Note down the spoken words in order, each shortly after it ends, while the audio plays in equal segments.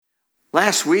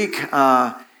Last week,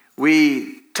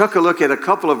 we took a look at a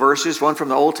couple of verses, one from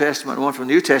the Old Testament and one from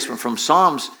the New Testament, from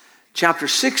Psalms chapter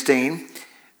 16.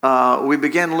 We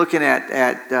began looking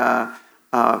at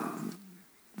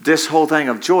this whole thing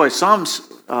of joy. Psalms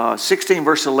 16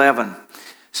 verse 11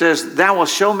 says, "Thou wilt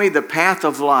show me the path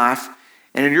of life,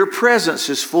 and in your presence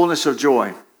is fullness of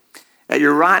joy. At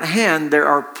your right hand there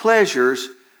are pleasures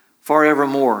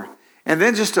forevermore." And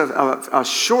then just a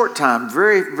short time,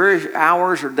 very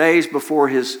hours or days before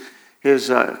his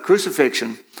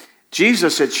crucifixion,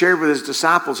 Jesus had shared with his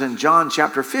disciples in John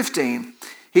chapter 15,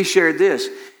 he shared this.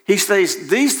 He says,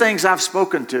 "These things I've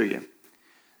spoken to you,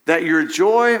 that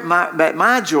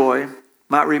my joy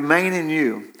might remain in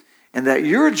you, and that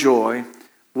your joy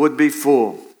would be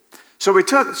full." So we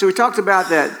talked about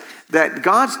that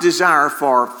God's desire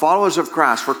for followers of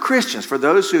Christ, for Christians, for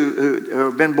those who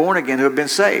have been born again, who have been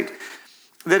saved,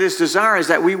 that his desire is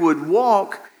that we would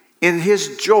walk in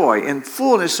his joy, in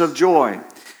fullness of joy.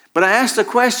 But I asked the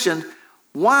question,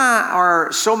 why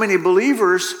are so many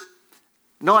believers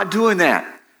not doing that?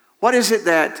 What is it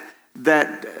that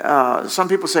some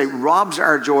people say robs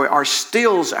our joy or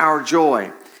steals our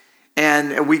joy?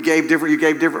 And you gave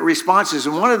different responses,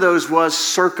 and one of those was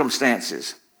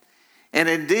circumstances. And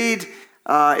indeed,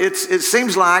 it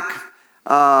seems like,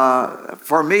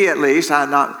 for me at least,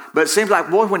 but it seems like,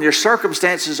 boy, when your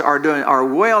circumstances are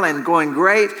well and going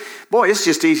great, boy, it's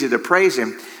just easy to praise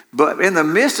him. But in the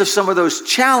midst of some of those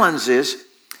challenges,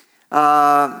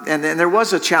 and then there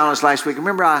was a challenge last week.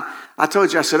 Remember, I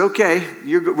told you, I said, okay,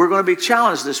 we're going to be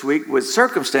challenged this week with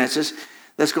circumstances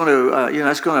that's going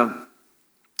to,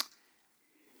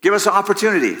 give us an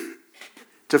opportunity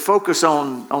to focus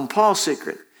on Paul's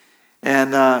secret.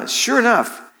 And sure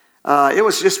enough, it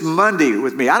was just Monday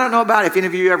with me. I don't know about if any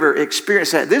of you ever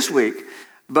experienced that this week,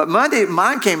 but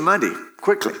mine came Monday,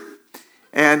 quickly.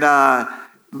 And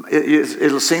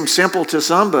it'll seem simple to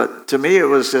some, but to me it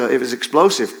was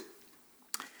explosive.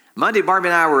 Monday, Barbie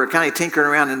and I were kind of tinkering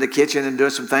around in the kitchen and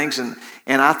doing some things, and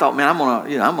I thought, man, I'm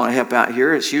gonna help out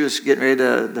here. She was getting ready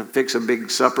to fix a big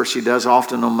supper she does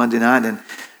often on Monday night, and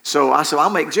so I said,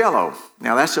 I'll make Jell-O.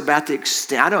 Now that's about the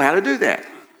extent. I know how to do that.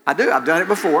 I do. I've done it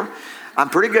before. I'm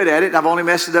pretty good at it. I've only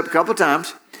messed it up a couple of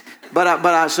times, but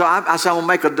I said I'm gonna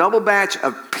make a double batch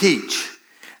of peach.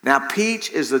 Now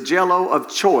peach is the Jell-O of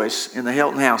choice in the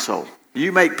Helton household.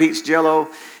 You make peach Jell-O,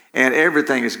 and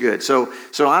everything is good. So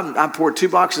I poured 2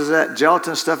 boxes of that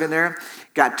gelatin stuff in there.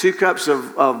 Got 2 cups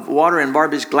of water in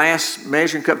Barbie's glass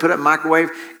measuring cup. Put it in the microwave.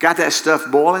 Got that stuff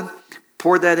boiling.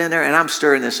 Poured that in there, and I'm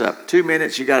stirring this up. 2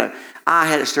 minutes. I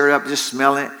had it stirred up, just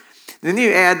smelling it. Then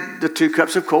you add the 2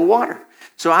 cups of cold water.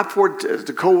 So I poured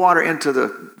the cold water into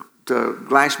the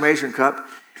glass measuring cup,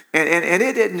 and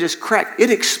it didn't just crack.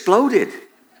 It exploded.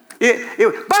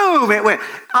 It boom! It went.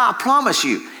 I promise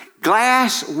you,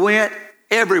 glass went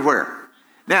everywhere.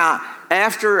 Now,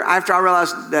 after I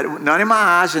realized that none in my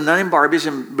eyes and none in Barbie's,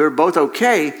 and we were both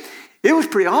okay, it was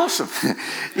pretty awesome.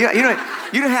 you know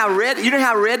how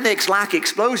rednecks like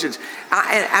explosions.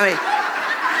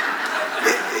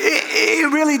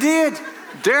 It really did.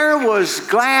 There was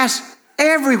glass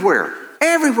everywhere.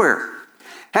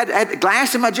 Had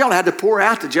glass in my Jell-O. I had to pour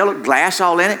out the Jell-O, glass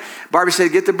all in it. Barbie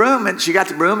said, "Get the broom," and she got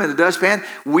the broom and the dustpan.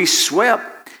 We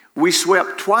swept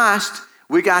twice.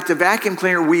 We got the vacuum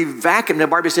cleaner. We vacuumed. Now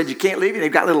Barbie said, "You can't leave it. They've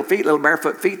got little feet, little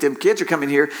barefoot feet. Them kids are coming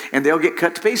here and they'll get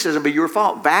cut to pieces. It'll be your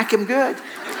fault. Vacuum good."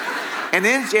 And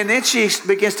then she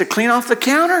begins to clean off the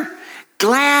counter.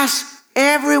 Glass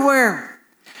everywhere.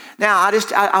 Now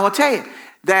I will tell you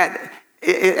that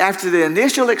after the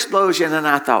initial explosion, and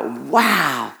I thought,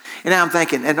 wow. And now I'm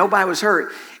thinking, and nobody was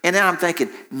hurt. And now I'm thinking,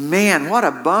 man, what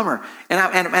a bummer.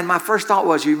 And my first thought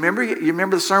was, you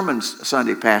remember the sermon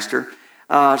Sunday, Pastor?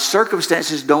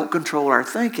 Circumstances don't control our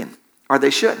thinking, or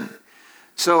they shouldn't.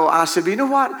 So I said, you know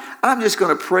what? I'm just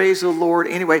going to praise the Lord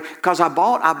anyway, because I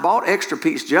bought extra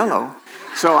peach Jell-O.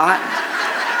 So I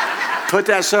put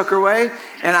that sucker away,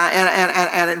 and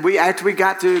after we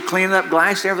got to cleaning up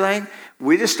glass and everything,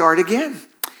 we just started again.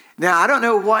 Now I don't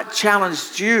know what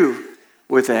challenged you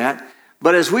with that,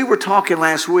 but as we were talking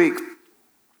last week,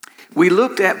 we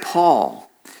looked at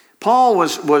Paul. Paul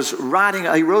was writing,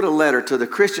 he wrote a letter to the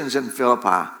Christians in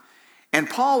Philippi. And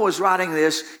Paul was writing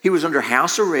this, he was under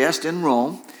house arrest in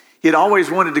Rome. He had always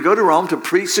wanted to go to Rome to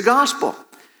preach the gospel.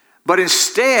 But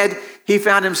instead, he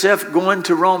found himself going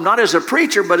to Rome, not as a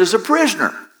preacher, but as a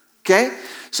prisoner. Okay?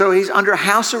 So he's under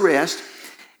house arrest,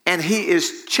 and he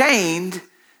is chained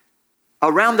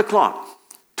around the clock.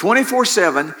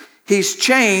 24/7, he's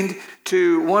chained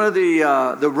to one of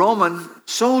the Roman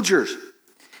soldiers.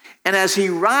 And as he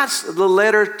writes the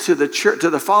letter to the church, to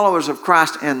the followers of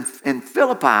Christ in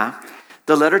Philippi,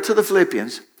 the letter to the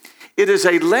Philippians, it is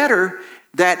a letter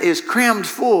that is crammed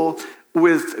full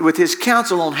with his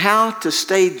counsel on how to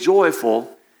stay joyful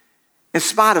in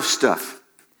spite of stuff.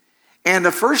 And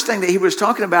the first thing that he was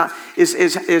talking about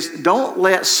is don't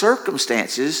let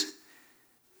circumstances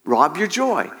rob your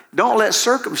joy. Don't let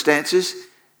circumstances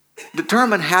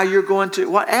determine how you're going to,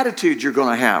 what attitude you're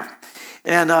going to have.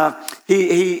 And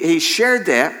he shared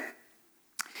that.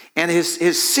 And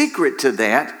his secret to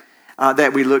that,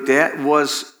 that we looked at,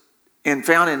 was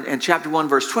found in chapter 1,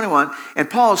 verse 21. And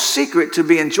Paul's secret to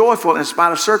being joyful in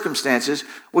spite of circumstances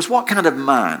was what kind of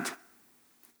mind?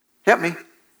 Help me.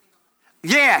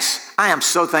 Yes, I am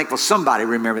so thankful somebody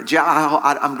remembered.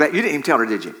 I'm glad. You didn't even tell her,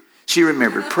 did you? She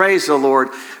remembered. Praise the Lord.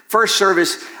 First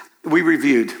service, we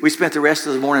reviewed. We spent the rest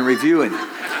of the morning reviewing.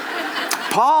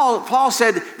 Paul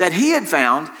said that he had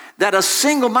found that a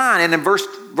single mind, and in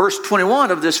verse 21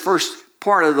 of this first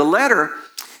part of the letter,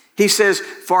 he says,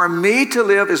 for me to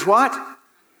live is what?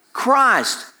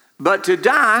 Christ. But to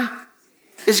die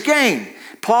is gain.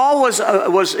 Paul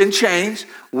was in chains,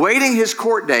 waiting his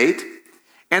court date,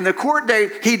 and the court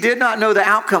date he did not know the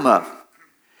outcome of.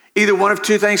 Either one of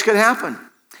two things could happen.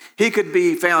 He could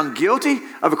be found guilty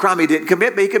of a crime he didn't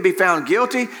commit, but he could be found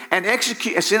guilty and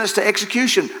sentenced to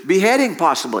execution, beheading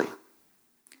possibly.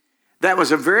 That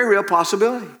was a very real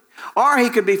possibility. Or he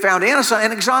could be found innocent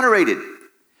and exonerated.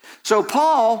 So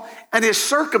Paul and his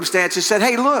circumstances said,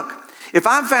 hey, look, if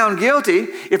I'm found guilty,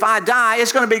 if I die,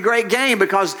 it's going to be great gain,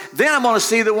 because then I'm going to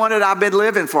see the one that I've been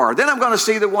living for. Then I'm going to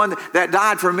see the one that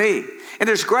died for me. And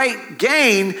there's great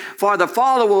gain for the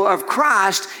follower of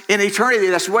Christ in eternity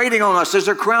that's waiting on us. There's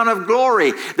a crown of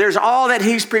glory. There's all that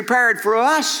he's prepared for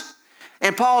us.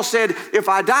 And Paul said, if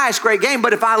I die, it's great gain.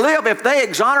 But if I live, if they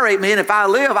exonerate me, and if I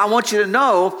live, I want you to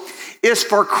know it's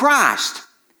for Christ.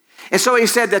 And so he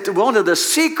said that one of the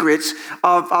secrets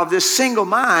of this single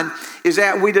mind is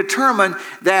that we determine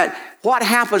that what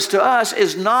happens to us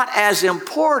is not as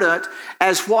important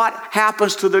as what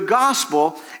happens to the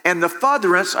gospel and the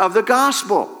furtherance of the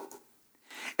gospel.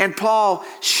 And Paul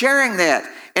sharing that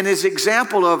and his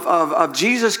example of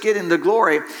Jesus getting the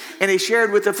glory, and he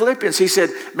shared with the Philippians, he said,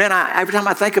 man, every time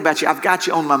I think about you, I've got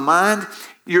you on my mind.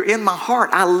 You're in my heart.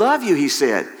 I love you, he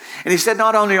said. And he said,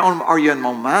 not only are you in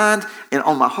my mind and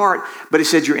on my heart, but he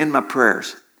said, you're in my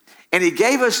prayers. And he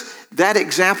gave us that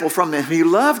example from him. He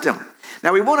loved him.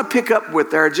 Now we want to pick up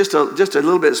with there just a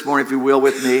little bit this morning, if you will,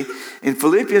 with me, in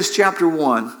Philippians chapter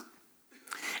 1.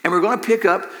 And we're going to pick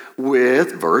up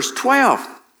with verse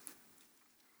 12.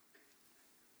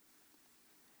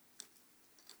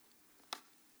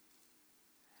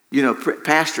 You know,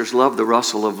 pastors love the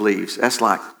rustle of leaves. That's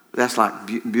like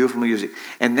beautiful music.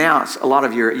 And now it's a lot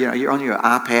of you're on your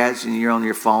iPads and you're on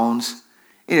your phones.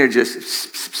 And you're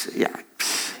just, yeah,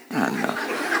 I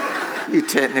know. You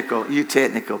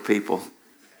technical people.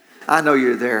 I know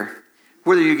you're there.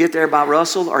 Whether you get there by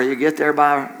rustle or you get there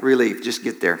by relief, just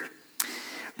get there.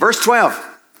 Verse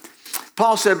 12.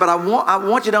 Paul said, but I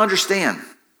want you to understand.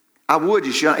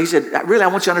 He said, really, I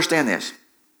want you to understand this.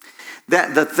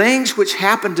 That the things which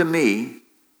happened to me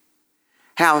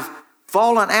have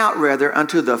fallen out rather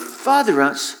unto the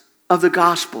furtherance of the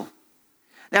gospel.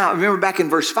 Now, remember back in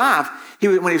verse 5,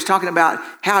 when he was talking about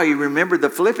how he remembered the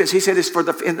Philippians, he said it's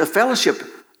in the fellowship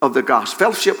of the gospel,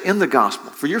 fellowship in the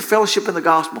gospel, for your fellowship in the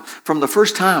gospel from the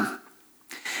first time.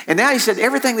 And now he said,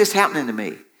 everything that's happening to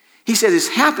me, he said, it's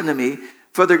happened to me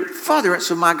for the furtherance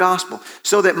of my gospel,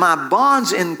 so that my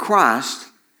bonds in Christ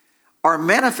are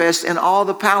manifest in all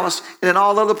the palace and in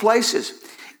all other places.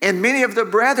 And many of the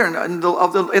brethren in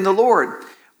the Lord,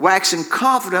 waxing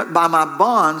confident by my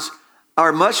bonds,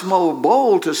 are much more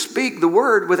bold to speak the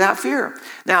word without fear.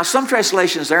 Now, some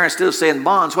translations there, instead of saying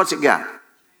bonds, what's it got?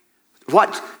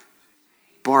 What?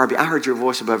 Barbie, I heard your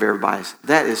voice above everybody's.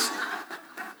 That is,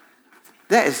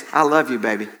 I love you,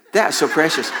 baby. That's so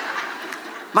precious.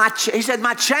 He said,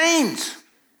 my chains.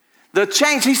 The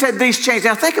chains, he said these chains.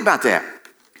 Now, think about that.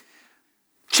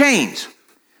 Chains.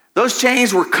 Those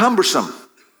chains were cumbersome.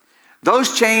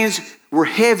 Those chains were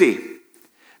heavy.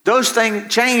 Those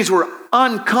chains were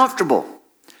uncomfortable.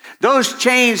 Those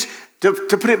chains, to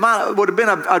put it mildly, would have been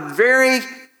a very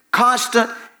constant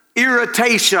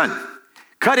irritation,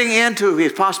 cutting into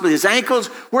possibly his ankles,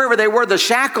 wherever they were, the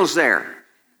shackles there.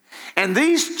 And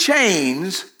these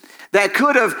chains that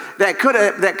could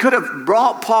have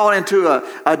brought Paul into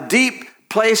a deep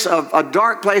place a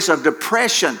dark place of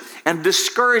depression and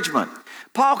discouragement.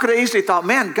 Paul could have easily thought,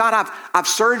 man, God, I've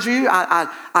served you.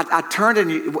 I turned,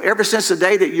 and ever since the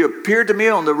day that you appeared to me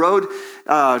on the road,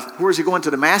 where is he going,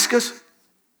 to Damascus?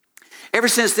 Ever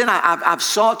since then, I've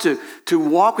sought to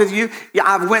walk with you. Yeah,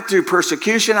 I've went through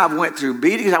persecution. I've went through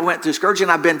beatings. I went through scourging.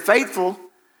 I've been faithful.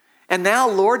 And now,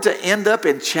 Lord, to end up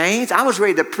in chains, I was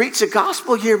ready to preach the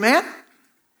gospel here, man.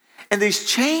 And these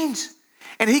chains.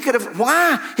 And he could have,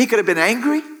 why? He could have been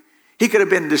angry. He could have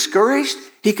been discouraged.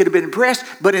 He could have been depressed.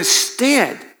 But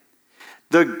instead,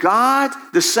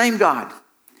 the same God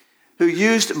who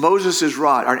used Moses'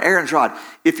 rod, or Aaron's rod.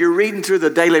 If you're reading through the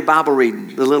daily Bible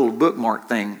reading, the little bookmark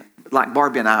thing, like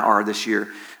Barbie and I are this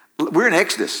year, we're in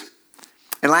Exodus.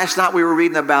 And last night we were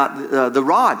reading about the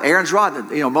rod, Aaron's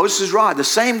rod, Moses' rod, the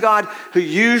same God who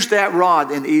used that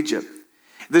rod in Egypt.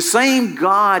 The same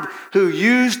God who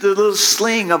used the little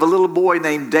sling of a little boy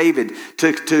named David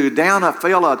to down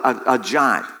a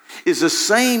giant is the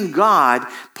same God,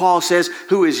 Paul says,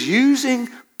 who is using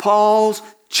Paul's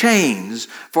chains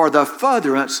for the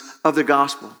furtherance of the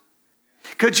gospel.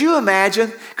 Could you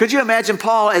imagine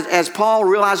Paul, as Paul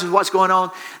realizes what's going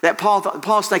on, that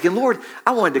Paul's thinking, Lord,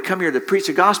 I wanted to come here to preach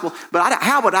the gospel, but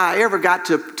how would I ever got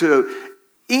how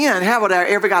would I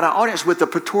ever got an audience with the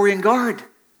Praetorian Guard?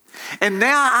 And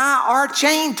now I are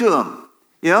chained to him,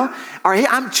 or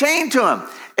I'm chained to him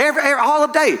all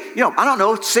the day. I don't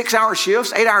know, 6-hour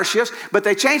shifts, 8-hour shifts, but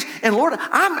they change. And Lord,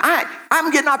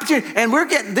 I'm getting opportunity,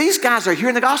 and these guys are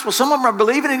hearing the gospel. Some of them are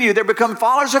believing in you. They're becoming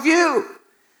followers of you.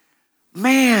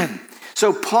 Man,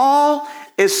 so Paul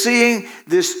is seeing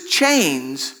this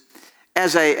chains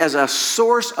as a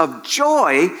source of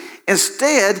joy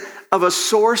instead of a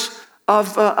source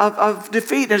of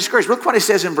defeat and discouragement. Look what he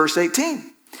says in verse 18.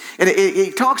 And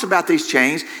he talks about these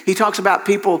chains. He talks about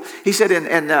people. He said,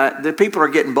 and the people are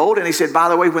getting bold. And he said, by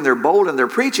the way, when they're bold and they're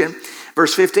preaching,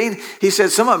 verse 15, he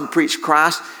said, some of them preach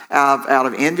Christ out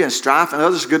of envy and strife, and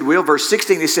others goodwill. Verse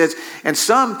 16, he says, and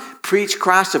some preach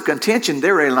Christ of contention.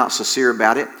 They're really not sincere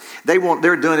about it.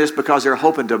 They're doing this because they're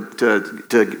hoping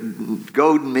to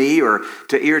goad me or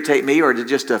to irritate me or to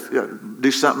just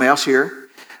do something else here.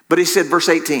 But he said, verse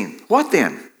 18, what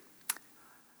then?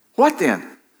 What then?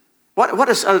 What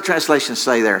does other translations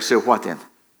say there? So what then?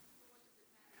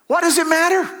 What does it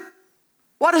matter?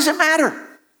 What does it matter?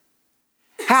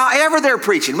 However they're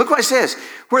preaching. Look what it says.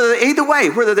 Either way,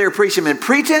 whether they're preaching in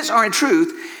pretense or in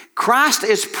truth, Christ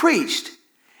is preached.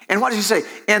 And what does he say?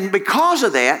 And because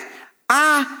of that,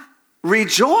 I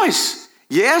rejoice.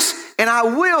 Yes, and I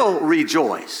will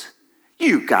rejoice.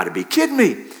 You've got to be kidding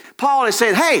me. Paul has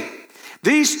said, hey,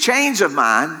 these chains of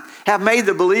mine have made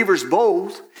the believers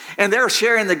bold. And they're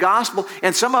sharing the gospel,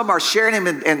 and some of them are sharing him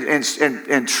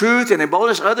in truth and in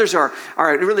boldness. Others are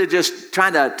really just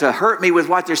trying to hurt me with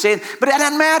what they're saying. But that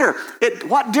doesn't matter.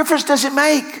 What difference does it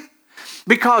make?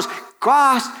 Because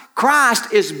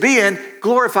Christ is being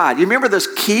glorified. You remember this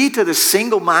key to the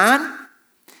single mind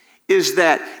is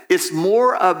that it's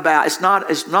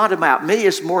not about me.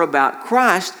 It's more about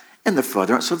Christ and the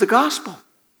furtherance of the gospel.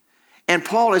 And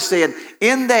Paul is saying,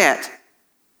 in that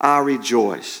I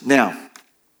rejoice. Now,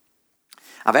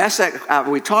 I've asked that.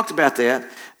 We talked about that.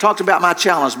 Talked about my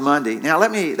challenge Monday. Now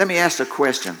let me ask a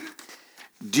question.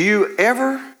 Do you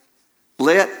ever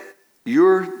let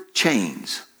your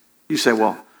chains? You say,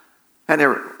 well, I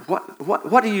never.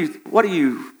 What's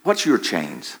your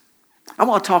chains? I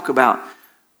want to talk about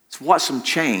what some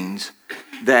chains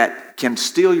that can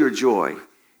steal your joy,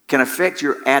 can affect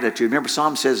your attitude. Remember,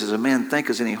 Psalm says, "As a man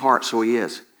thinketh in his heart, so he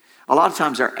is." A lot of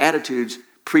times, our attitudes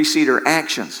precede our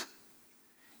actions.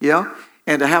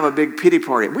 And to have a big pity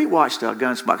party. We watched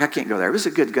Gunsmoke. I can't go there. It was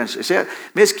a good Gunsmoke.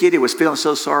 Miss Kitty was feeling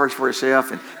so sorry for herself,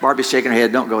 and Barbie's shaking her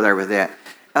head. Don't go there with that.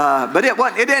 But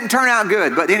it didn't turn out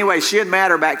good. But anyway, she and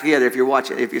Matt are back together. If you're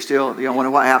watching, if you're still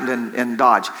wondering what happened in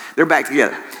Dodge, they're back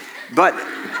together. But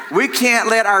we can't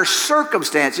let our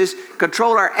circumstances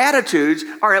control our attitudes,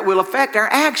 or it will affect our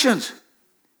actions.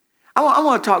 I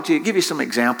want to talk to you, give you some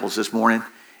examples this morning,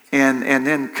 and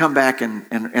then come back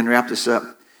and wrap this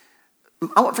up.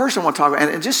 First, I want to talk about,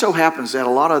 and it just so happens that a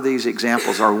lot of these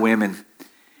examples are women,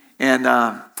 and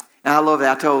I love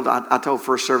that. I told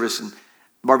first service, and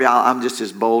Barbie, I'm just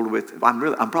as bold with.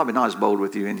 I'm probably not as bold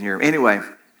with you in here. Anyway,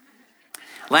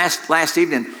 last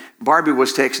evening, Barbie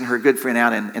was texting her good friend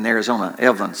out in Arizona,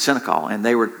 Evelyn Senecal, and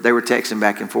they were texting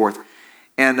back and forth,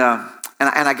 and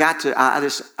I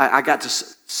got to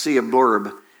see a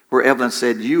blurb where Evelyn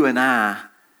said, "You and I,"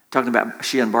 talking about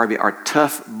she and Barbie, "are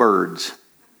tough birds."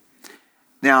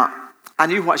 Now, I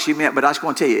knew what she meant, but I was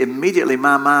going to tell you, immediately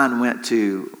my mind went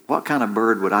to, what kind of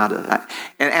bird would I do?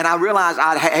 And I realized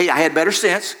I had better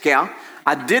sense, Cal.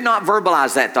 I did not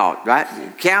verbalize that thought, right?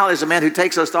 Cal is a man who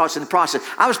takes those thoughts and process.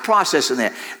 I was processing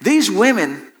that. These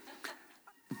women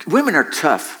are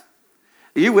tough.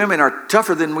 You women are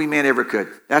tougher than we men ever could.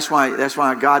 That's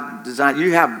why God designed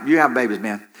you. Have babies,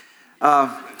 man.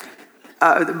 But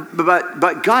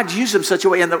God used them such a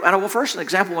way. And the first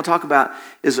example we'll talk about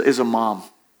is a mom,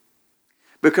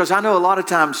 because I know a lot of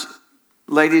times,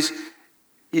 ladies,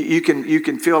 you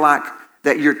can feel like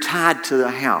that you're tied to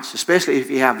the house, especially if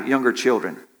you have younger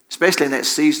children, especially in that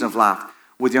season of life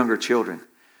with younger children.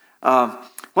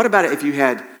 What about if you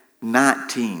had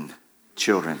 19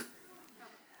 children?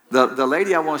 The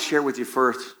lady I want to share with you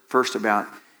first about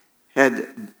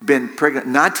had been pregnant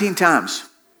 19 times,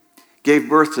 gave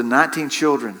birth to 19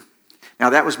 children.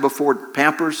 Now that was before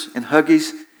Pampers and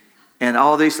Huggies and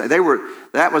all these things.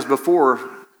 That was before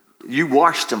you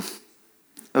washed them.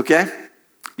 Okay?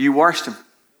 You washed them.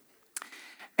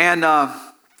 And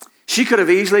she could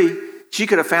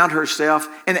have found herself,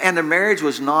 and the marriage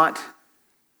was not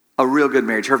a real good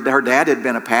marriage. Her dad had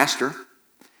been a pastor,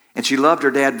 and she loved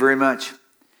her dad very much.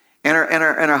 And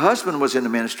her husband was in the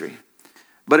ministry.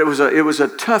 But it was a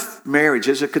tough marriage.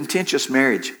 It was a contentious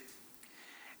marriage.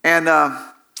 And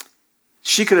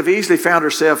she could have easily found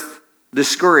herself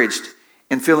discouraged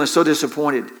and feeling so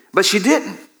disappointed. But she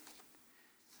didn't.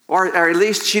 Or at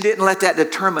least she didn't let that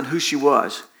determine who she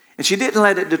was. And she didn't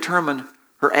let it determine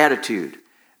her attitude.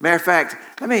 Matter of fact,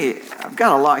 I've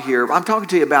got a lot here. I'm talking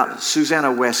to you about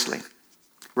Susanna Wesley,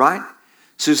 right?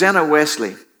 Susanna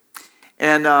Wesley.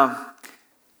 And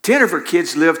 10 of her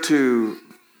kids lived to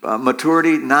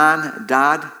maturity. 9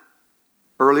 died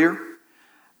earlier.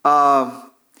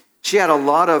 She had a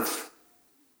lot of,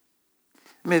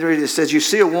 let me read it. It says, you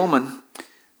see a woman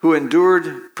who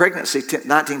endured pregnancy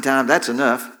 19 times, that's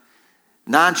enough.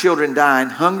 9 children dying,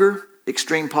 hunger,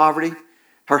 extreme poverty.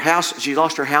 Her house, she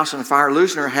lost her house in a fire,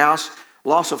 losing her house,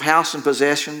 loss of house and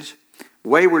possessions,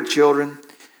 wayward children,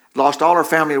 lost all her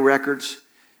family records.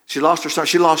 She lost her son.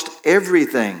 She lost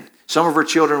everything. Some of her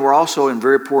children were also in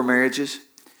very poor marriages.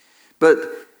 But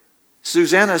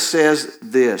Susanna says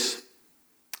this.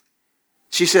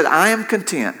 She said, I am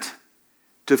content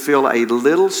to fill a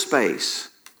little space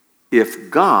if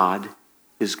God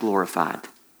is glorified.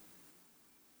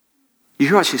 You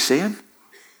hear what she's saying?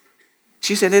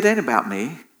 She said, it ain't about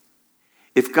me.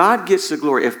 If God gets the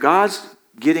glory, if God's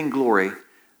getting glory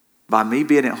by me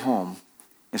being at home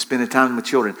and spending time with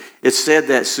children, it's said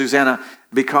that Susanna,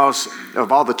 because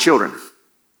of all the children,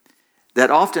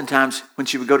 that oftentimes when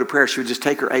she would go to prayer, she would just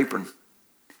take her apron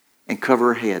and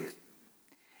cover her head.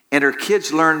 And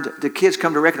the kids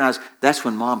come to recognize that's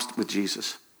when mom's with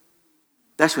Jesus.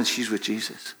 That's when she's with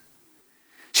Jesus.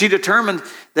 She determined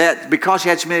that because she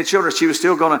had so many children, she was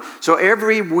still going to. So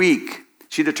every week,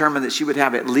 she determined that she would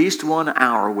have at least 1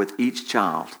 hour with each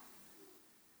child.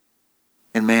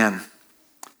 And man,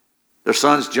 their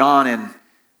sons, John and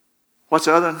what's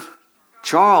the other one?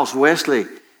 Charles Wesley,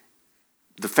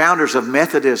 the founders of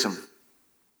Methodism.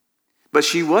 But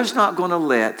she was not going to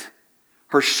let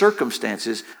her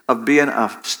circumstances of being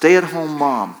a stay-at-home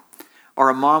mom or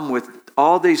a mom with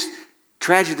all these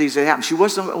tragedies that happened, she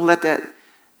wasn't going to let that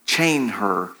chain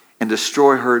her and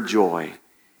destroy her joy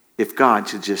if God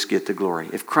should just get the glory,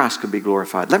 if Christ could be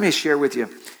glorified. Let me share with you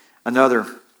another.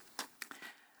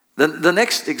 The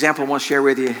next example I want to share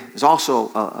with you is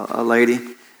also a lady,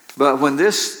 but when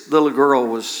this little girl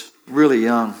was really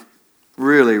young,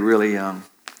 really, really young,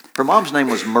 her mom's name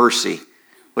was Mercy,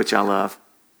 which I love.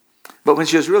 But when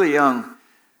she was really young,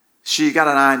 she got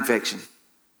an eye infection.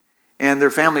 And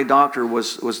their family doctor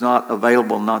was not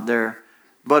available, not there.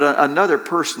 But another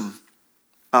person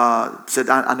said,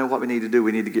 I know what we need to do.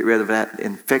 We need to get rid of that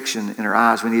infection in her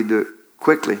eyes. We need to do it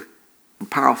quickly and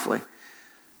powerfully.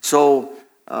 So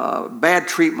bad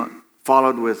treatment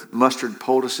followed with mustard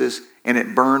poultices, and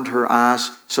it burned her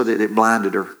eyes so that it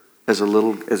blinded her as a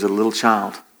little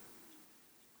child.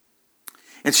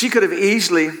 And she could have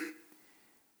easily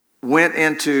went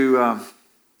into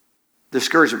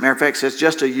discouragement. Matter of fact, it says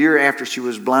just a year after she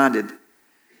was blinded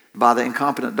by the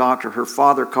incompetent doctor, her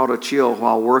father caught a chill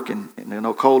while working in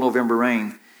a cold November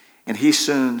rain, and he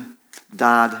soon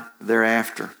died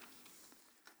thereafter.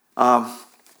 Let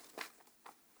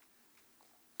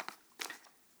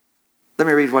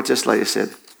me read what this lady said.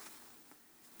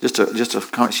 Just a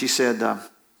comment. She said,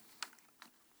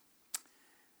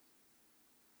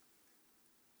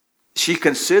 she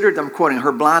considered, I'm quoting,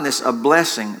 her blindness a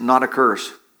blessing, not a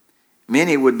curse.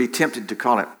 Many would be tempted to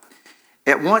call it.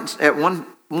 At one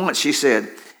moment, she said,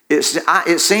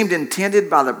 it seemed intended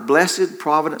by the blessed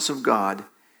providence of God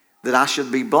that I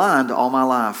should be blind all my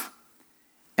life.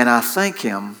 And I thank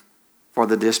Him for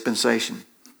the dispensation.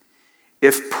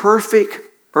 If perfect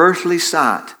earthly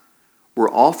sight were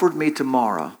offered me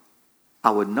tomorrow,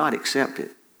 I would not accept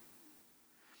it.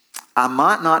 I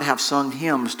might not have sung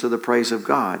hymns to the praise of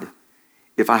God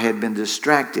if I had been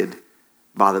distracted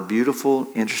by the beautiful,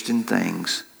 interesting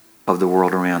things of the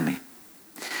world around me.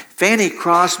 Fanny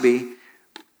Crosby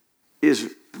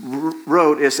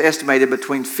wrote, it's estimated,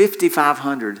 between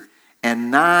 5,500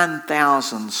 and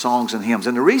 9,000 songs and hymns.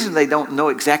 And the reason they don't know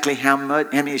exactly how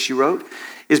many she wrote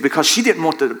is because she didn't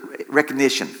want the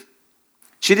recognition.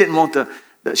 She didn't want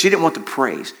the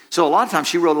praise. So a lot of times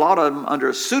she wrote a lot of them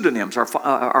under pseudonyms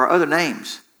or other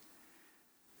names.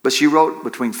 But she wrote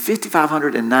between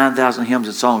 5,500 and 9,000 hymns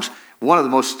and songs. One of the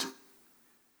most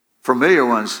familiar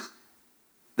ones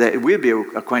that we'd be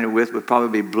acquainted with would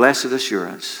probably be Blessed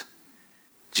Assurance.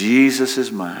 Jesus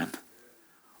is mine.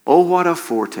 Oh, what a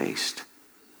foretaste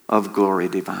of glory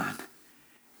divine.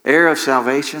 Heir of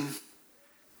salvation.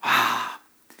 Wow.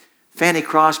 Fanny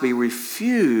Crosby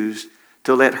refused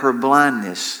to let her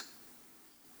blindness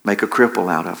make a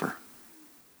cripple out of her.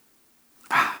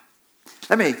 Wow.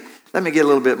 Let me get a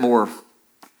little bit more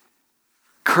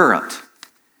current.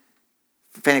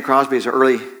 Fanny Crosby is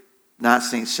early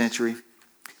 19th century.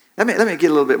 Let me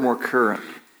get a little bit more current.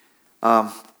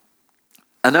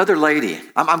 Another lady.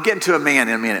 I'm getting to a man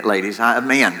in a minute, ladies. A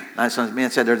man. Some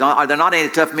men said, are there not any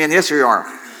tough men? Yes, there are.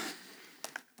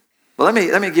 Well,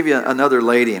 let me give you another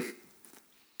lady.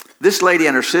 This lady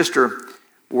and her sister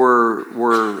were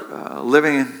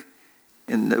living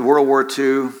in World War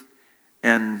II,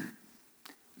 and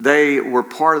they were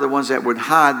part of the ones that would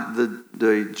hide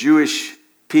the Jewish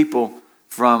people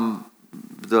from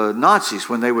the Nazis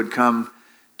when they would come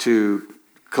to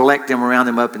collect them, round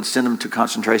them up, and send them to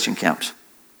concentration camps.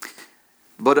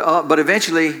 But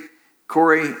eventually,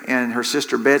 Corrie and her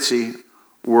sister Betsy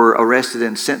were arrested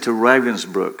and sent to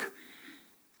Ravensbrück,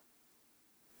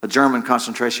 a German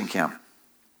concentration camp.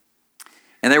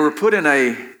 And they were put in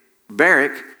a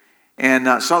barrack,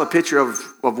 and saw the picture of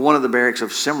one of the barracks,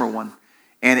 of a similar one.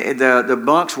 And the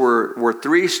bunks were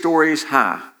 3 stories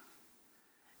high.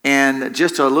 And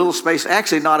just a little space,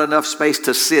 actually not enough space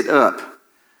to sit up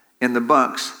in the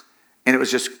bunks. And it was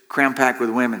just cram-packed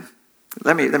with women.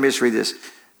 Let me just read this.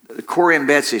 Corrie and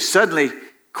Betsy. Suddenly,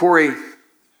 Corrie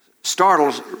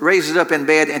startles, raises up in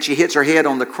bed, and she hits her head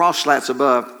on the cross slats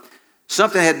above.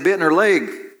 Something had bitten her leg.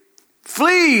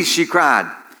 Fleas, she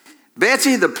cried.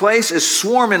 Betsy, the place is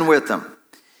swarming with them.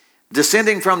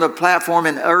 Descending from the platform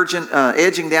and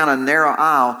edging down a narrow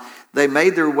aisle, they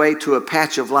made their way to a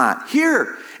patch of light.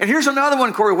 Here, and here's another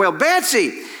one, Corrie wailed.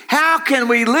 Betsy, how can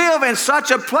we live in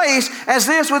such a place as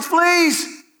this with fleas?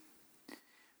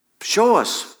 Show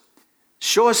us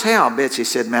how, Betsy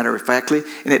said matter-of-factly.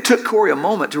 And it took Corrie a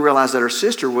moment to realize that her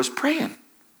sister was praying.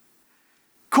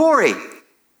 Corrie,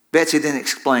 Betsy then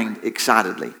explained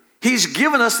excitedly, he's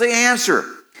given us the answer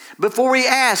before we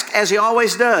ask, as he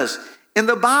always does. In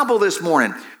the Bible this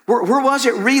morning, where was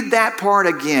it? Read that part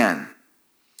again.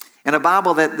 In a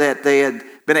Bible that they had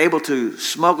been able to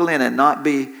smuggle in and not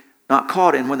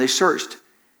caught in when they searched,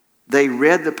 they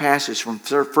read the passage from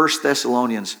 1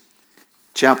 Thessalonians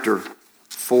chapter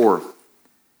 4.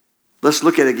 Let's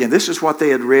look at it again. This is what they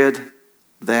had read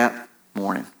that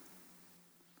morning.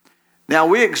 Now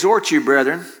we exhort you,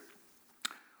 brethren,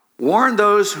 warn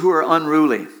those who are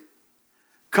unruly,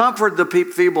 comfort the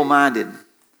feeble-minded,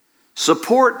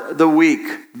 support the weak,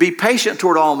 be patient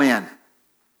toward all men.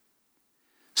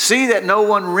 See that no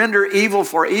one render evil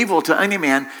for evil to any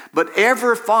man, but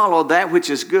ever follow that which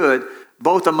is good,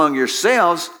 both among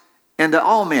yourselves and to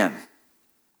all men.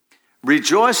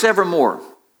 Rejoice evermore.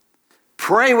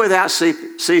 Pray without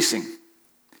ceasing.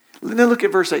 Now look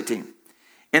at verse 18.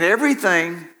 In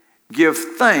everything give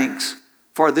thanks,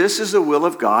 for this is the will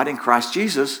of God in Christ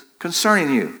Jesus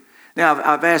concerning you. Now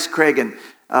I've asked Craig, and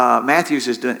Matthews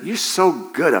is doing. You're so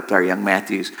good up there, young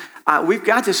Matthews. We've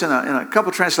got this in a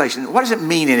couple translations. What does it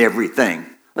mean in everything?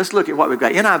 Let's look at what we've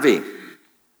got. NIV.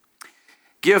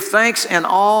 Give thanks in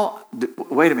all.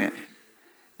 Wait a minute.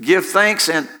 Give thanks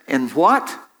in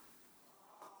what?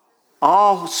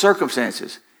 All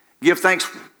circumstances. Give thanks.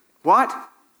 What?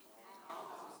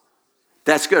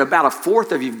 That's good. About a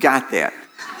fourth of you've got that.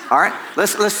 All right.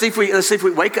 Let's see if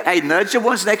we wake up. Hey, nudge the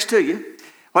ones next to you.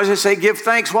 What does it say? Give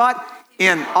thanks. What?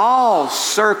 In all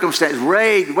circumstances.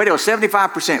 Wait,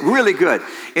 75%. Really good.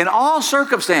 In all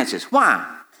circumstances. Why?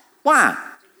 Why?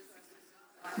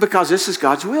 Because this is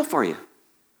God's will for you.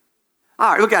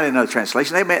 All right, we got another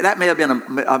translation. That may have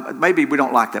been maybe we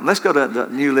don't like them. Let's go to the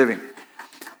New Living.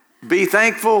 Be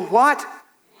thankful, what?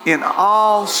 In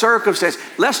all circumstances.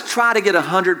 Let's try to get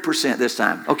 100% this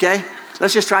time, okay?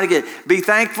 Let's just try to get it. Be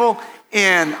thankful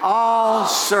in all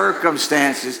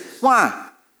circumstances. Why?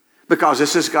 Because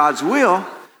this is God's will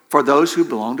for those who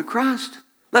belong to Christ.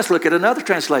 Let's look at another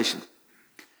translation.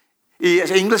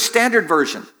 English Standard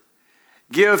Version.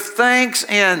 Give thanks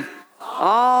in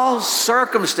all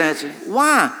circumstances.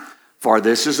 Why? For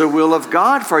this is the will of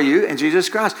God for you in Jesus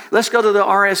Christ. Let's go to the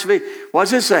RSV. What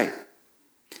does it say?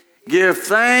 Give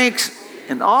thanks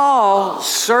in all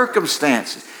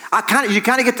circumstances. You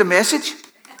kind of get the message?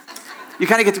 You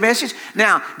kind of get the message?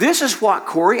 Now, this is what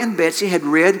Corey and Betsy had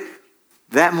read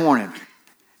that morning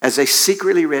as they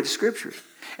secretly read Scripture.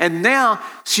 And now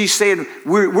she's saying,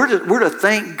 we're to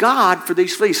thank God for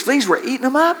these fleas. Fleas were eating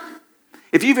them up.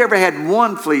 If you've ever had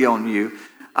one flea on you,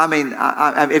 I mean,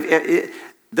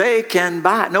 they can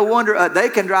bite. No wonder they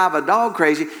can drive a dog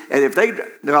crazy. And if they,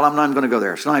 well, I'm not even going to go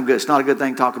there. It's not good. It's not a good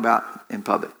thing to talk about in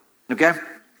public. Okay?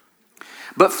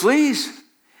 But fleas.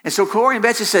 And so Corey and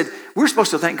Betsy said, we're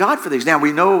supposed to thank God for these. Now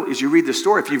we know as you read the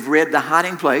story, if you've read The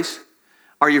Hiding Place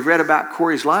or you've read about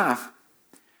Corey's life,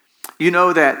 you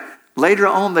know that later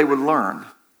on they would learn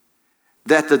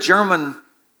that the German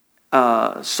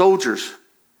soldiers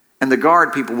and the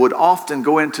guard people would often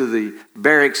go into the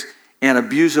barracks and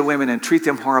abuse the women and treat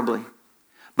them horribly.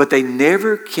 But they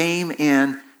never came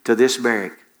in to this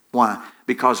barrack. Why?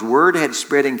 Because word had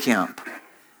spread in camp.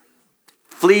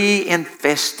 Flea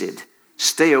infested.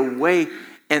 Stay away.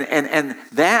 And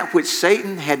that which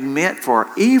Satan had meant for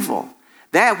evil,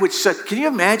 that which, can you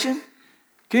imagine?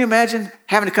 Can you imagine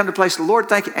having to come to the place of the Lord,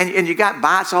 thank you, and you got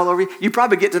bites all over you? You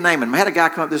probably get to name them. I had a guy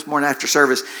come up this morning after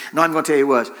service. No, I'm going to tell you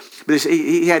who it was. But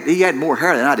he had more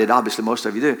hair than I did. Obviously, most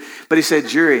of you do. But he said,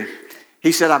 Jerry,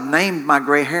 he said, I've named my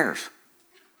gray hairs.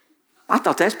 I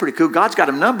thought that's pretty cool. God's got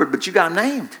them numbered, but you got them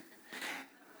named.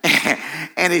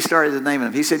 And he started to name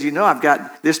them. He said, you know, I've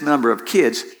got this number of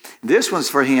kids. This one's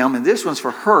for him, and this one's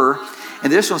for her,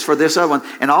 and this one's for this other one,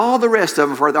 and all the rest of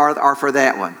them are for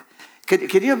that one.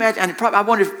 Can you imagine? And I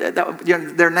wonder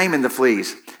if they're naming the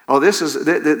fleas. Oh, this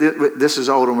is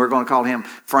old, and we're going to call him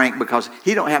Frank because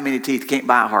he don't have many teeth, can't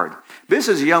bite hard. This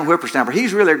is a young whippersnapper.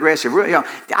 He's really aggressive. Really,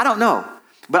 I don't know.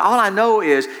 But all I know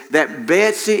is that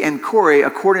Betsy and Corey,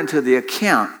 according to the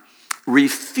account,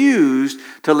 refused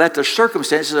to let the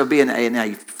circumstances of being in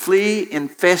a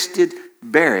flea-infested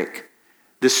barrack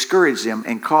discourage them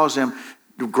and cause them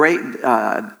great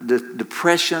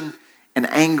depression and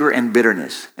anger and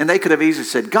bitterness. And they could have easily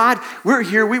said, God, we're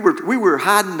here. We were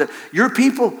hiding your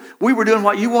people. We were doing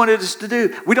what you wanted us to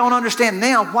do. We don't understand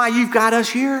now why you've got us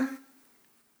here.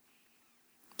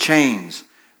 Chains.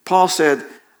 Paul said,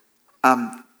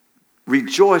 I'm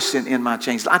rejoicing in my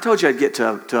chains. I told you I'd get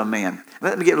to a man.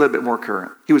 Let me get a little bit more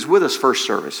current. He was with us first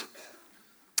service.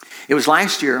 It was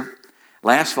last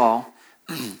fall.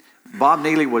 Bob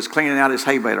Neely was cleaning out his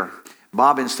hay baler.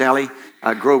 Bob and Sally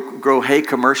grow hay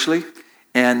commercially,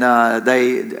 and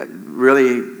they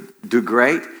really do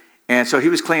great. And so he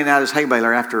was cleaning out his hay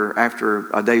baler after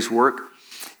a day's work,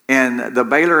 and the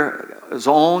baler was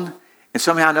on, and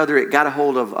somehow or another it got a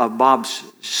hold of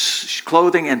Bob's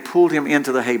clothing and pulled him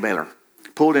into the hay baler,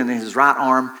 pulled in his right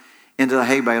arm into the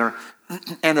hay baler.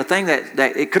 And the thing that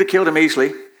it could have killed him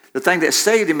easily, the thing that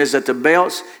saved him is that the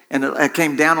belts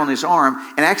came down on his arm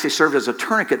and actually served as a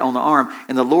tourniquet on the arm,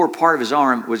 and the lower part of his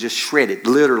arm was just shredded,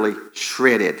 literally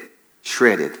shredded.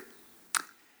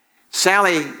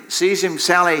 Sally sees him.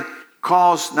 Sally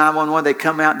calls 911. They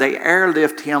come out. They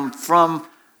airlift him from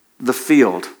the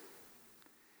field.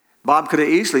 Bob could have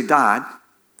easily died.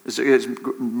 It's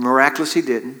miraculous he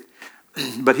didn't.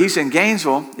 But he's in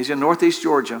Gainesville. He's in northeast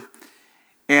Georgia.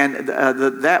 And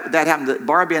that happened.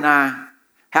 Barbie and I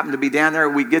happened to be down there.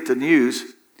 We get the news.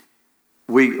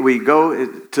 We go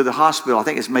to the hospital. I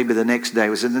think it's maybe the next day.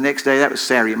 Was it the next day? That was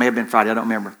Saturday. It may have been Friday. I don't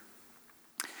remember.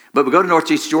 But we go to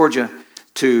northeast Georgia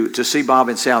to see Bob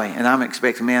and Sally. And I'm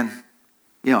expecting, man,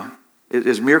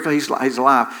 it's a miracle he's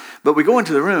alive. But we go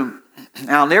into the room,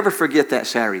 and I'll never forget that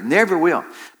Saturday. Never will.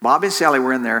 Bob and Sally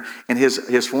were in there, and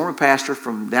his former pastor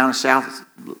from down in South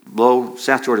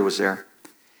Georgia was there.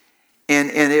 And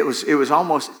it was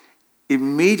almost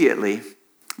immediately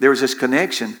there was this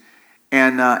connection,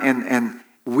 and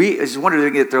we just wanted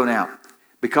to get thrown out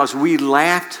because we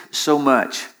laughed so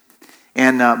much.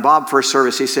 And Bob, first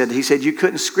service, he said you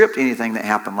couldn't script anything that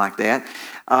happened like that.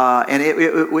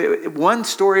 And one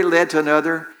story led to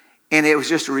another, and it was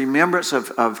just a remembrance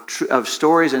of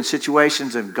stories and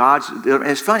situations of God's. And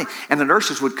it's funny. And the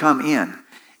nurses would come in,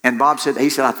 and Bob said,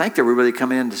 I think they were really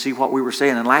coming in to see what we were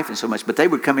saying and laughing so much, but they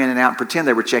would come in and out and pretend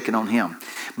they were checking on him.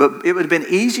 But it would have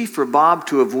been easy for Bob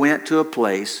to have went to a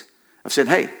place of said,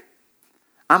 hey,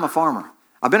 I'm a farmer.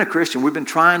 I've been a Christian. We're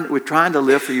trying to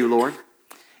live for you, Lord.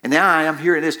 And now I am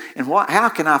hearing this. And how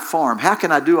can I farm? How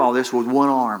can I do all this with one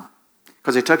arm?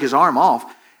 Because they took his arm off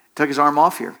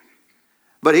here.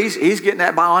 But he's getting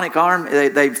that bionic arm.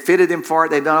 They fitted him for it.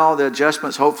 They've done all the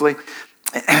adjustments, hopefully.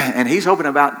 And he's hoping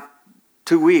about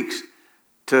 2 weeks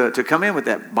to come in with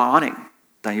that bionic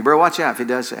thing. You better watch out if he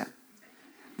does that.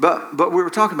 But we were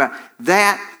talking about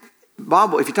that.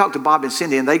 Bob, if you talk to Bob and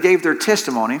Cindy, and they gave their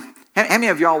testimony. How many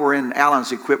of y'all were in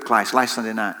Alan's Equip class last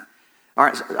Sunday night? All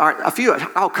right, a few.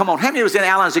 Oh, come on. How many was in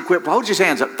Alan's Equip? Hold your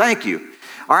hands up. Thank you.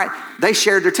 All right, they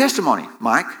shared their testimony,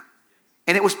 Mike,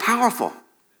 and it was powerful.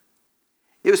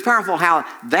 It was powerful how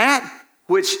that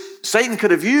which Satan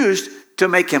could have used to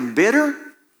make him bitter,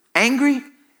 angry,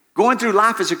 going through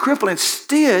life as a cripple,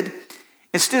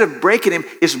 instead of breaking him,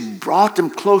 it's brought them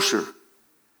closer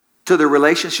to their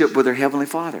relationship with their Heavenly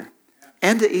Father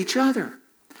and to each other.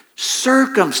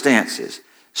 Circumstances.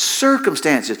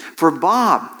 For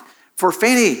Bob, for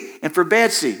Fanny and for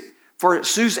Betsy, for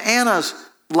Susanna's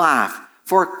life,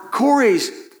 for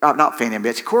Corey's, not Fanny and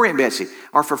Betsy, Corey and Betsy,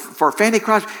 or for Fanny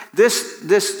Crosby,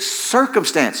 this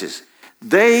circumstances,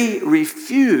 they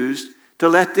refused to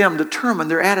let them determine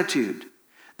their attitude.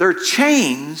 Their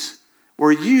chains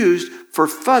were used for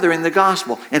furthering the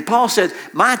gospel. And Paul said,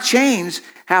 my chains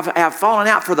have fallen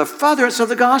out for the furtherance of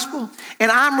the gospel.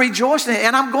 And I'm rejoicing,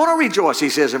 and I'm going to rejoice, he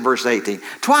says in verse 18.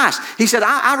 Twice, he said,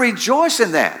 I rejoice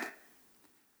in that.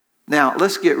 Now,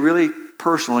 let's get really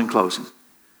personal in closing.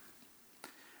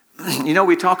 You know,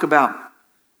 we talk about,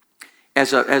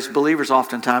 as believers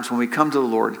oftentimes, when we come to the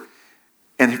Lord,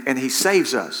 and he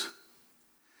saves us.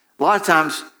 A lot of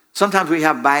times, sometimes we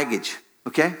have baggage,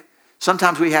 okay?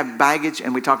 Sometimes we have baggage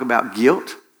and we talk about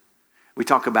guilt. We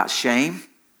talk about shame.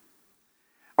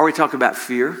 Or we talk about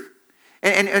fear.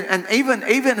 And even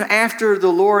after the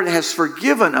Lord has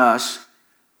forgiven us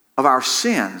of our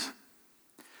sins,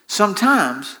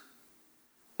 sometimes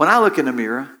when I look in the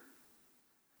mirror,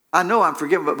 I know I'm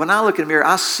forgiven, but when I look in the mirror,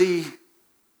 I see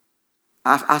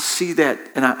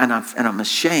that and I'm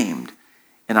ashamed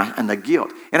and the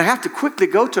guilt. And I have to quickly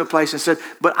go to a place and say,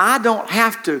 but I don't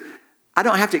have to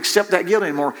accept that guilt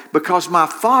anymore because my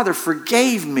Father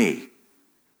forgave me.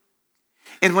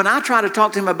 And when I try to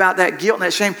talk to him about that guilt and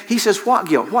that shame, he says, what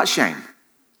guilt? What shame?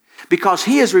 Because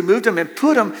he has removed them and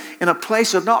put them in a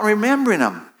place of not remembering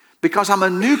them. Because I'm a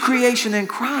new creation in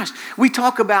Christ. We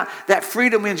talk about that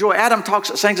freedom we enjoy. Adam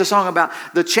sings a song about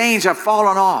the chains have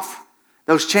fallen off.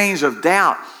 Those chains of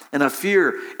doubt and of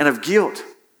fear and of guilt.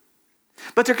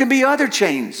 But there can be other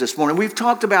chains this morning. We've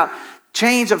talked about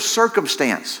chains of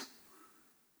circumstance.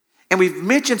 And we've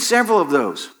mentioned several of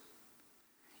those.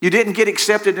 You didn't get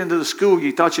accepted into the school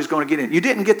you thought you was going to get in. You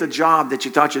didn't get the job that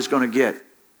you thought you was going to get.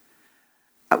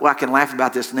 Well, I can laugh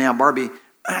about this now. Barbie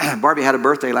had a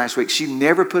birthday last week. She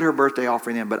never put her birthday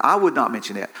offering in, but I would not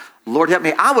mention it. Lord help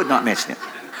me, I would not mention it.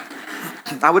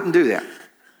 I wouldn't do that.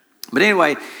 But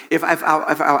anyway, if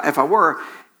I were,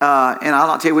 and I'll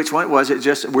not tell you which one it was. It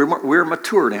just we're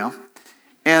mature now,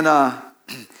 and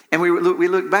we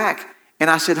look back, and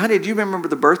I said, honey, do you remember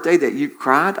the birthday that you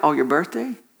cried all your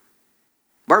birthday?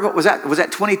 Barbara, was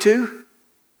that 22?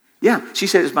 Yeah, she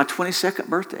said it was my 22nd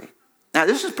birthday. Now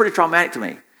this is pretty traumatic to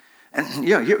me, and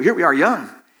here we are young,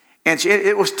 and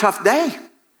it was a tough day,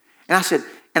 and I said,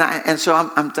 and so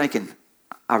I'm thinking,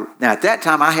 now at that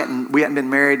time we hadn't been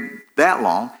married that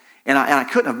long. And I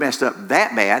couldn't have messed up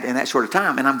that bad in that short of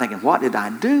time. And I'm thinking, what did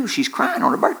I do? She's crying on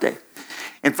her birthday.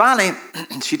 And finally,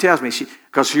 she tells me,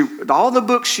 because all the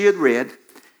books she had read,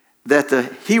 that the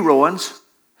heroines,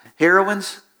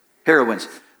 the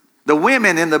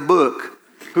women in the book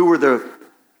who were the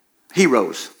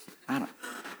heroes. All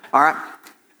right.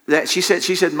 That she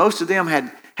said most of them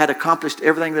had accomplished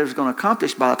everything they was going to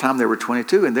accomplish by the time they were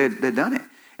 22, and they'd done it.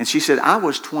 And she said, I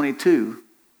was 22,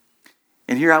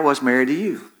 and here I was married to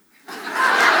you.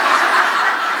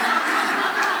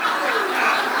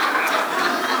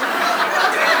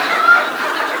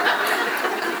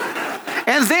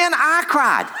 And then I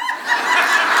cried.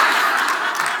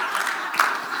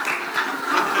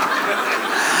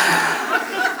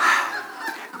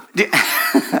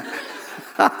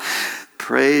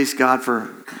 Praise God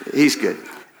He's good.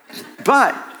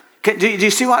 But do you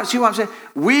see what I'm saying?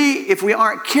 If we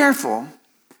aren't careful,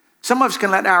 some of us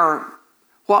can let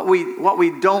what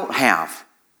we don't have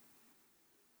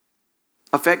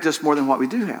affect us more than what we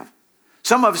do have.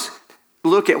 Some of us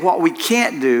look at what we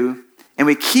can't do, and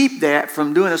we keep that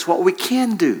from doing us what we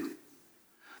can do.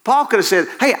 Paul could have said,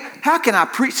 hey, how can I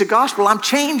preach the gospel? I'm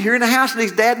chained here in the house of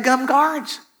these dadgum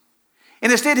guards.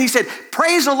 And instead he said,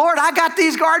 praise the Lord, I got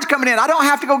these guards coming in. I don't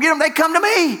have to go get them. They come to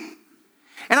me.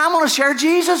 And I'm going to share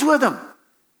Jesus with them.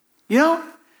 You know?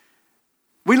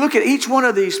 We look at each one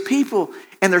of these people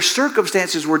and their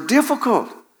circumstances were difficult.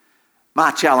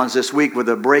 My challenge this week with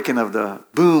the breaking of the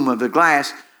boom of the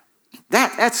glass,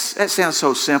 That sounds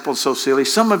so simple, so silly.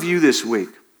 Some of you this week,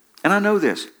 and I know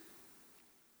this,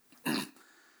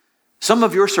 some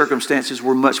of your circumstances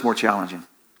were much more challenging.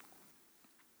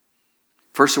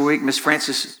 First of the week, Miss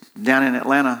Francis down in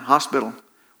Atlanta hospital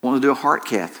wanted to do a heart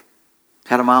cath.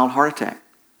 Had a mild heart attack.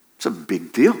 It's a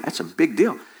big deal. That's a big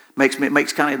deal. It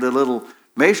makes kind of the little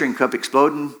measuring cup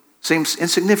exploding seems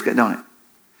insignificant, don't it?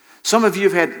 Some of you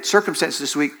have had circumstances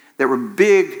this week that were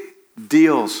big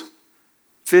deals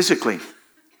physically.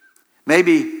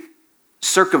 Maybe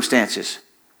circumstances.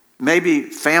 Maybe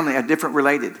family are different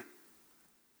related.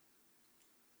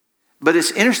 But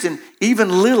it's interesting,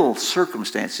 even little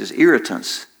circumstances,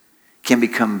 irritants, can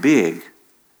become big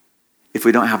if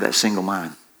we don't have that single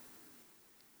mind.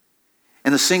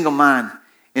 And the single mind,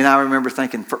 and I remember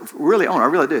thinking, I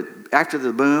really did. After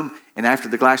the boom and after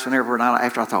the Glassman Airport,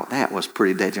 after I thought, that was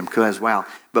pretty deadly, because wow.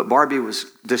 But Barbie was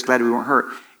just glad we weren't hurt.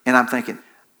 And I'm thinking,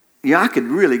 I could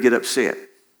really get upset.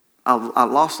 I've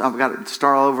got to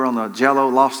start all over on the Jell-O,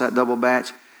 lost that double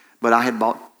batch, but I had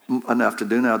bought enough to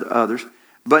do others.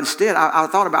 But instead, I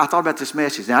thought about this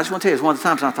message. Now, I just want to tell you, it's one of the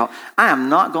times I thought, I am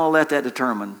not going to let that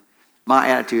determine my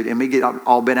attitude and me get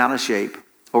all bent out of shape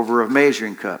over a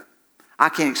measuring cup. I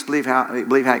can't believe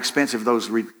how expensive those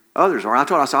others are. I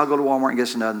said, I'll go to Walmart and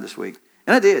get another this week.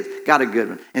 And I did. Got a good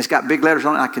one. And it's got big letters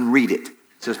on it. I can read it.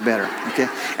 It's just better. Okay?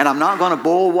 And I'm not going to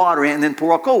boil water in and then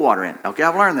pour cold water in. Okay?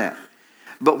 I've learned that.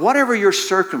 But whatever your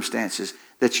circumstances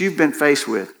that you've been faced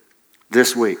with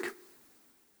this week,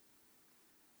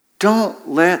 don't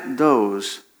let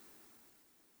those,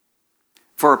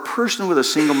 for a person with a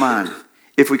single mind,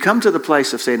 if we come to the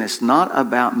place of saying it's not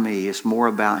about me, it's more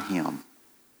about him.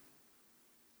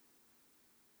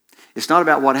 It's not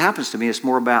about what happens to me, it's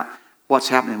more about what's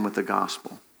happening with the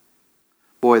gospel.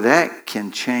 Boy, that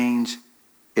can change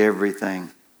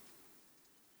everything.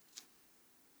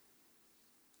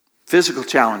 Physical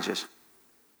challenges.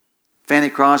 Fanny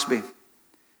Crosby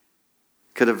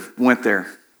could have went there.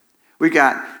 We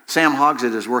got Sam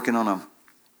Hogsett is working on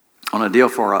a deal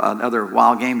for another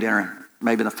wild game dinner,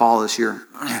 maybe in the fall of this year.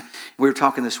 We were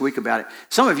talking this week about it.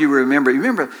 Some of you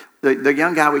remember the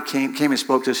young guy we came and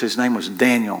spoke to us, his name was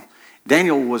Daniel.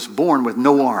 Daniel was born with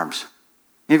no arms.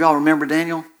 Any of y'all remember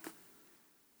Daniel?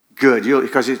 Good,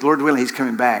 because Lord willing, he's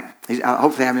coming back. I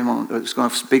hope they have him on. He's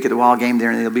going to speak at the wild game there,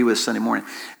 and he'll be with us Sunday morning.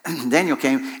 Daniel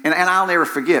came, and I'll never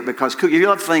forget, because you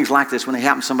love things like this when they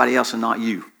happen to somebody else and not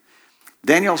you.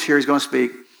 Daniel's here, he's going to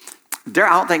speak. I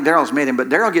don't think Daryl's met him, but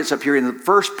Daryl gets up here, and the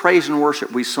first praise and worship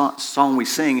song we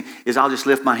sing is "I'll Just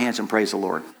Lift My Hands and Praise the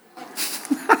Lord."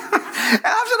 And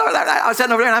I was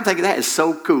sitting over there, and I'm thinking, that is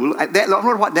so cool. I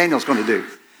wonder what Daniel's going to do.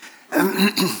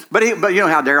 But you know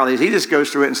how Daryl is. He just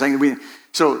goes through it and sings.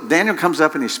 So Daniel comes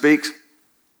up and he speaks,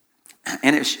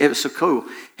 and it was so cool.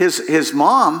 His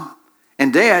mom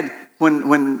and dad,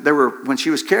 when she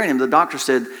was carrying him, the doctor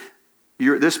said,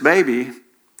 "This baby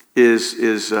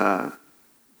is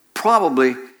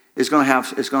probably is going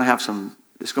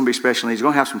to be special needs. He's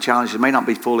going to have some challenges. It may not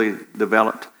be fully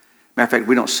developed. Matter of fact,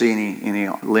 we don't see any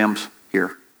limbs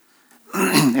here,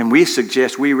 and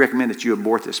we recommend that you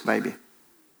abort this baby."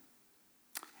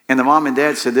 And the mom and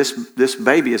dad said, this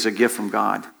baby is a gift from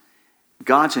God.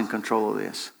 God's in control of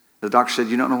this. The doctor said,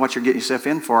 "You don't know what you're getting yourself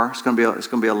in for. It's going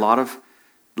to be a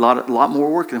lot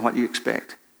more work than what you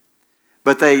expect."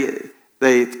 But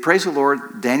they praise the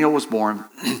Lord. Daniel was born.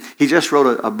 He just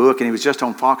wrote a book, and he was just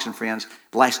on Fox and Friends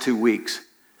the last 2 weeks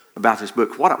about this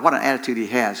book. What an attitude he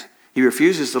has. He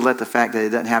refuses to let the fact that he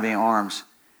doesn't have any arms.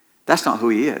 That's not who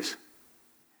he is.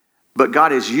 But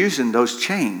God is using those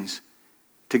chains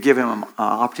to give him an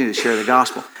opportunity to share the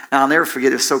gospel. And I'll never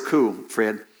forget, it's so cool,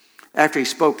 Fred. After he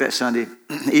spoke that Sunday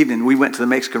evening, we went to the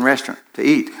Mexican restaurant to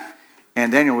eat.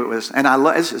 And Daniel was, and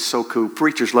this is so cool.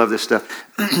 Preachers love this stuff.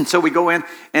 So we go in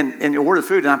and order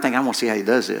food, and I'm thinking, I want to see how he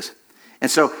does this. And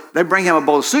so they bring him a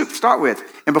bowl of soup to start with.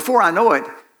 And before I know it,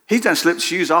 he's done slipped his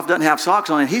shoes off, doesn't have socks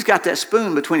on, and he's got that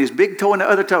spoon between his big toe and the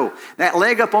other toe. That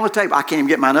leg up on the table. I can't even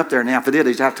get mine up there now. If I did,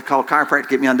 I'd have to call a chiropractor to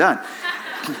get me undone.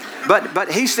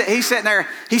 But he's sitting there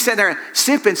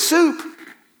sipping soup,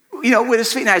 with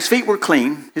his feet. Now his feet were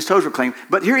clean, his toes were clean.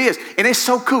 But here he is, and it's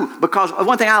so cool because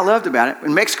one thing I loved about it,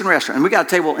 in Mexican restaurant, and we got a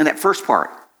table in that first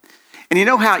part. And you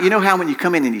know how when you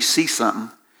come in and you see something,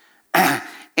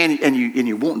 and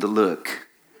you want to look,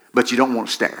 but you don't want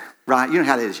to stare, right? You know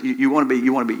how it is. You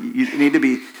need to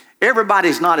be.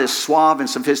 Everybody's not as suave and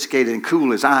sophisticated and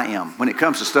cool as I am when it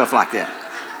comes to stuff like that.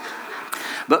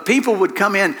 But people would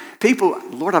come in.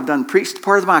 Lord, I've done preached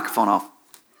part of the microphone off.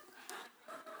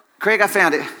 Craig, I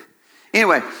found it.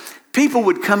 Anyway, people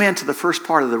would come into the first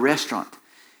part of the restaurant,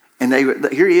 and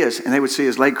here he is, and they would see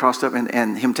his leg crossed up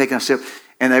and him taking a sip,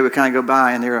 And they would kind of go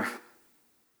by and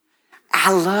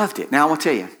I loved it. Now I want to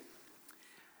tell you,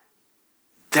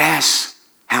 that's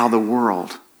how the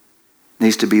world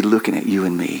needs to be looking at you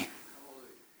and me.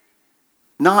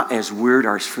 Not as weird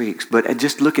or as freaks, but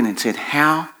just looking and saying,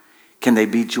 how can they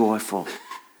be joyful?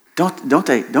 Don't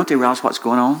they realize what's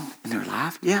going on in their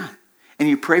life? Yeah. And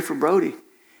you pray for Brody,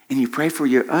 and you pray for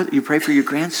your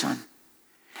grandson,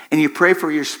 and you pray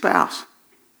for your spouse,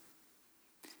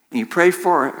 and you pray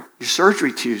for your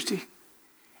surgery Tuesday,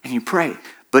 and you pray,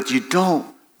 but you don't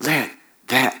let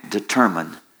that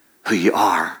determine who you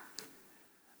are,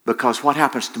 because what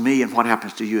happens to me and what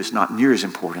happens to you is not near as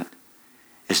important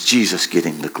as Jesus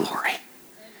getting the glory.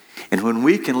 And when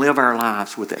we can live our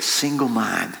lives with that single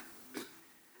mind,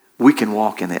 we can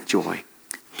walk in that joy,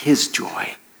 His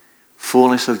joy,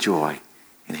 fullness of joy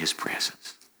in His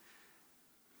presence.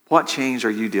 What change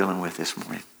are you dealing with this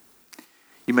morning?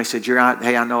 You may say, Jerry,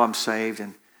 hey, I know I'm saved,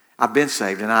 and I've been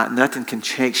saved, and nothing can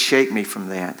shake me from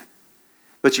that.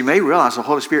 But you may realize the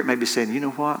Holy Spirit may be saying, you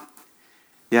know what?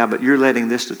 Yeah, but you're letting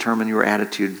this determine your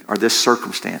attitude or this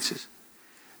circumstances.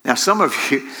 Now, some of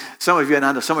you, and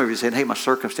I know some of you said, hey, my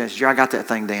circumstances, Jerry, I got that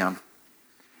thing down.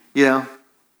 You know,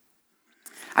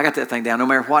 I got that thing down. No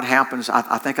matter what happens,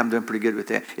 I think I'm doing pretty good with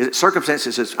that. Is it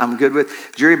circumstances I'm good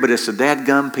with, Jerry, but it's the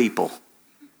dadgum people.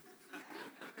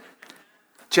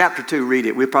 Chapter 2, read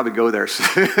it. We'll probably go there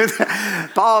soon.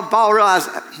 Paul realized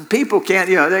people can't,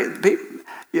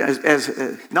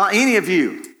 not any of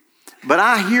you, but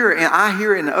I hear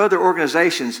in other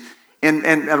organizations and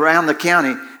around the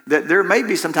county that there may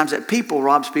be sometimes that people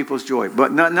robs people's joy.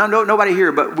 But nobody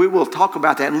here, but we will talk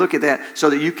about that and look at that so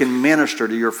that you can minister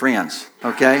to your friends,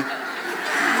 okay?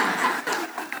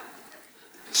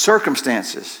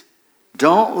 Circumstances.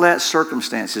 Don't let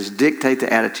circumstances dictate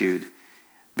the attitude,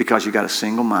 because you got a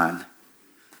single mind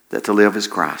that to live is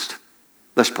Christ.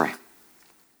 Let's pray.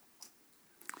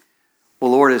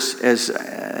 Well, Lord,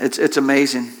 it's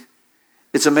amazing.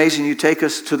 It's amazing you take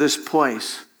us to this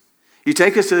place. You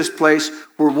take us to this place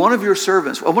where one of your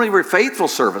servants, one of your faithful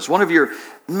servants, one of your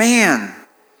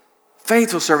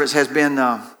faithful servants has been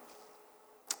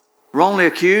wrongly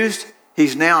accused.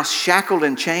 He's now shackled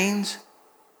in chains.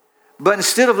 But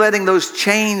instead of letting those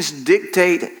chains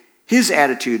dictate his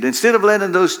attitude, instead of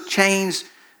letting those chains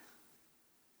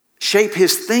shape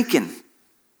his thinking,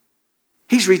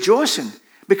 he's rejoicing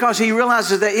because he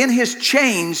realizes that in his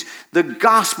chains, the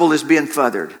gospel is being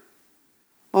furthered.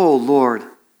 Oh, Lord,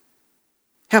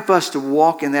 help us to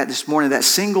walk in that this morning, that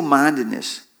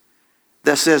single-mindedness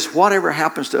that says whatever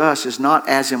happens to us is not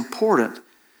as important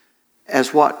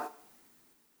as what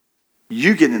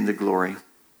you get in the glory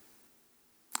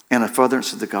and a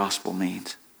furtherance of the gospel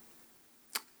means.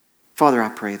 Father, I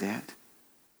pray that.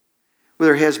 With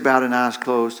our heads bowed and eyes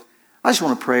closed, I just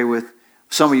want to pray with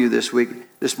some of you this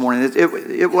morning.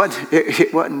 It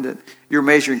wasn't that your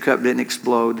measuring cup didn't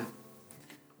explode.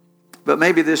 But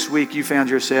maybe this week you found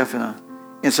yourself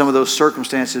in some of those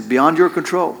circumstances beyond your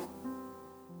control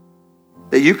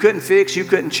that you couldn't fix, you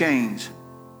couldn't change.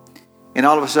 And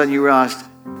all of a sudden you realized,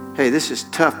 hey, this is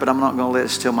tough, but I'm not going to let it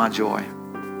steal my joy.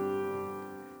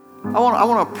 I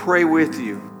want to pray with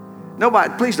you.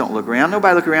 Nobody, please don't look around.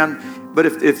 Nobody look around. But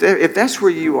if that's where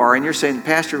you are and you're saying,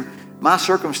 Pastor, my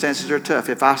circumstances are tough.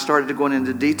 If I started going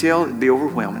into detail, it'd be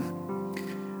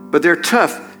overwhelming. But they're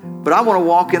tough. But I want to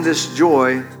walk in this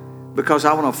joy because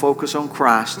I want to focus on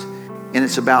Christ. And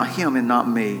it's about Him and not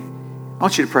me. I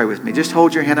want you to pray with me. Just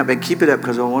hold your hand up and keep it up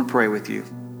because I want to pray with you.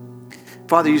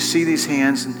 Father, you see these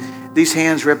hands. And these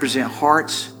hands represent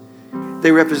hearts.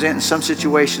 They represent, in some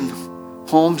situations,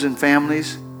 homes and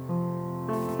families.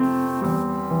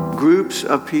 Groups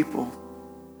of people.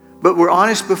 But we're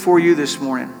honest before you this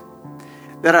morning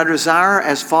that our desire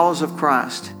as followers of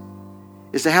Christ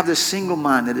is to have this single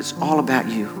mind that it's all about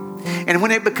you. And when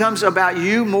it becomes about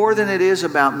you more than it is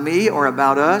about me or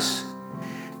about us,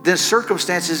 then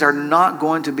circumstances are not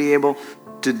going to be able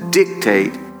to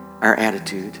dictate our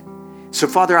attitude. So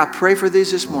Father, I pray for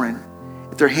these this morning,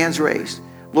 with their hands raised.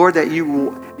 Lord, that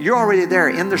you're already there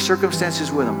in their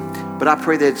circumstances with them. But I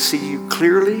pray they'd see you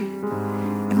clearly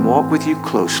and walk with you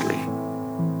closely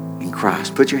in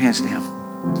Christ. Put your hands down.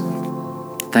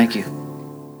 Thank you.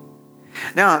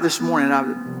 Now, this morning, I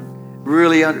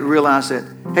really realized that,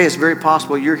 hey, it's very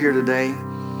possible you're here today.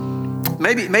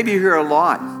 Maybe you're here a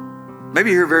lot.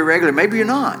 Maybe you're here very regularly. Maybe you're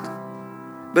not.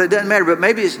 But it doesn't matter. But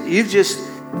maybe you've just,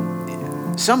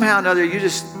 somehow or another, you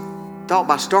just thought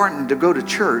by starting to go to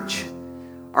church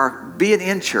or being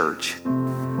in church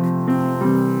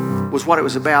was what it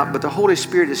was about. But the Holy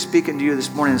Spirit is speaking to you this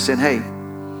morning and saying, hey,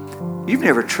 you've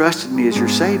never trusted me as your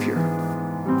Savior.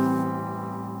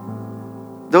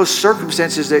 those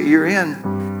circumstances that you're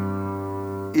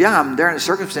in, yeah, I'm there in the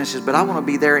circumstances, but I want to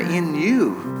be there in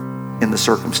you in the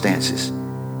circumstances.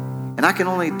 And I can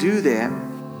only do that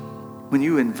when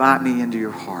you invite me into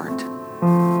your heart.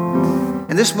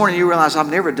 And this morning you realize I've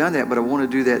never done that, but I want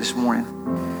to do that this morning.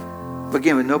 But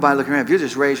again, with nobody looking around, if you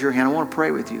just raise your hand, I want to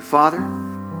pray with you. Father,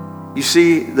 you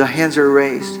see the hands are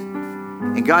raised.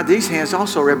 And God, these hands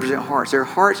also represent hearts. They're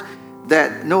hearts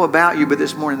that know about you, but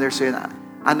this morning they're saying,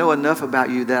 I know enough about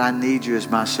you that I need you as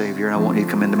my Savior, and I want you to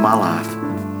come into my life.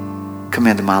 Come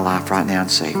into my life right now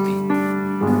and save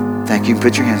me. Thank you.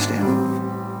 Put your hands down.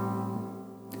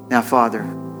 Now, Father,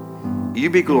 you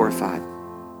be glorified.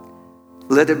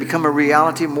 Let it become a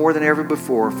reality more than ever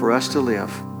before for us to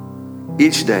live.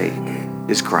 Each day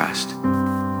is Christ.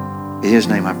 In His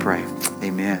name I pray.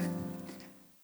 Amen.